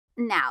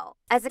Now,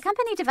 as a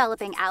company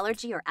developing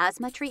allergy or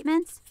asthma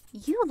treatments,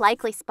 you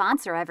likely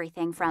sponsor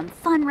everything from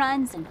fun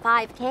runs and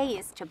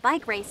 5Ks to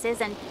bike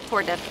races and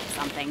tour de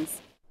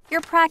somethings.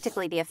 You're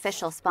practically the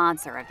official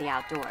sponsor of the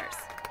outdoors.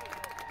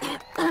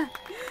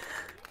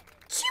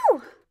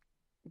 Chew!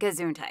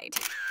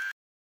 Gesundheit.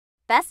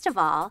 Best of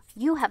all,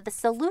 you have the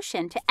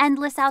solution to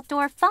endless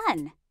outdoor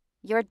fun.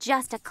 You're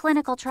just a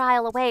clinical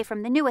trial away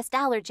from the newest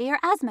allergy or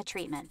asthma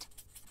treatment.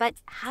 But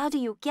how do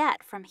you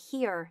get from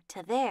here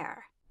to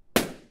there?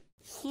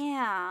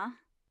 Yeah.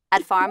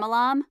 At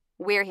Pharm-Olam,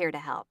 we're here to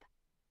help.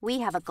 We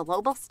have a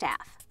global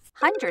staff,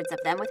 hundreds of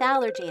them with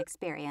allergy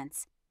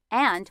experience.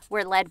 And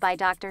we're led by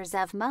Dr.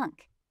 Zev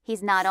Monk.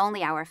 He's not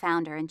only our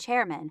founder and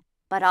chairman,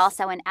 but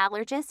also an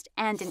allergist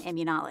and an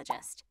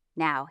immunologist.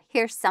 Now,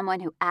 here's someone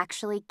who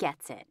actually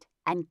gets it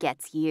and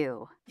gets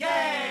you.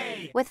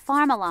 Yay! With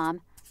Pharm-Olam,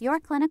 your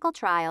clinical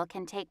trial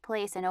can take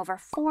place in over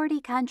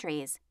 40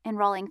 countries,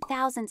 enrolling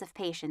thousands of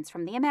patients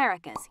from the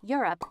Americas,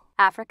 Europe,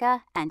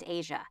 Africa, and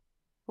Asia.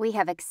 We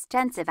have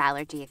extensive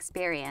allergy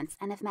experience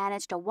and have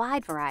managed a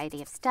wide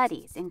variety of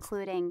studies,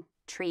 including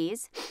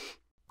trees,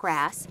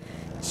 grass,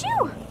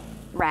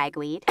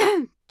 ragweed,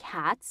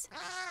 cats,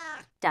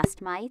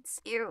 dust mites,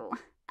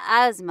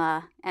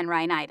 asthma, and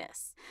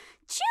rhinitis.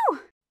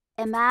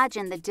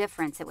 Imagine the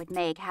difference it would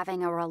make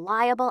having a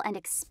reliable and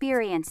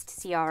experienced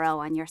CRO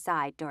on your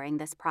side during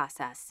this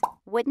process.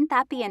 Wouldn't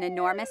that be an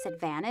enormous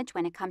advantage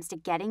when it comes to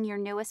getting your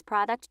newest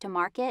product to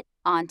market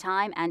on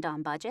time and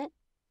on budget?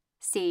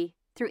 See,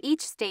 through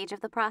each stage of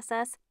the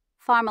process,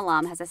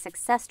 Pharm-Olam has a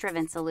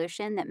success-driven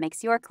solution that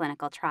makes your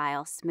clinical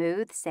trial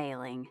smooth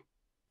sailing.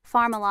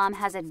 Pharm-Olam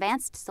has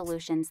advanced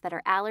solutions that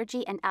are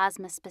allergy and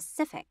asthma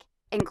specific,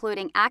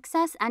 including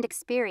access and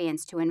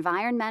experience to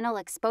environmental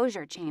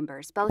exposure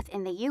chambers both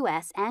in the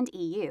US and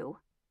EU,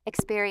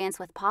 experience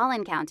with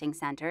pollen counting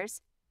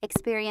centers,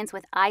 experience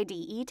with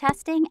IDE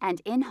testing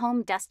and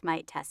in-home dust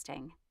mite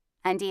testing.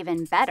 And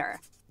even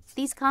better,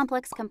 these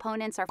complex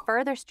components are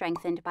further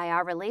strengthened by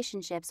our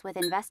relationships with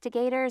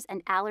investigators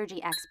and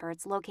allergy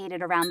experts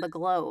located around the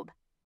globe.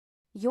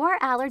 Your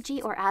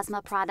allergy or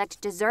asthma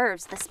product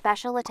deserves the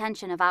special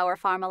attention of our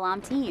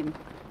Pharm-Olam team.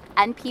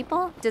 And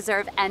people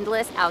deserve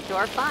endless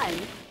outdoor fun.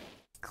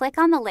 Click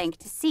on the link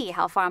to see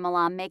how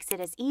Pharm-Olam makes it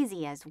as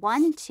easy as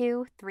 1,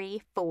 2,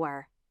 3,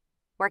 4.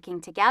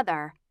 Working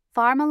together,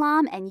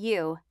 Pharm-Olam and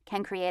you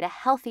can create a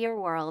healthier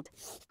world.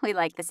 We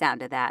like the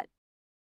sound of that.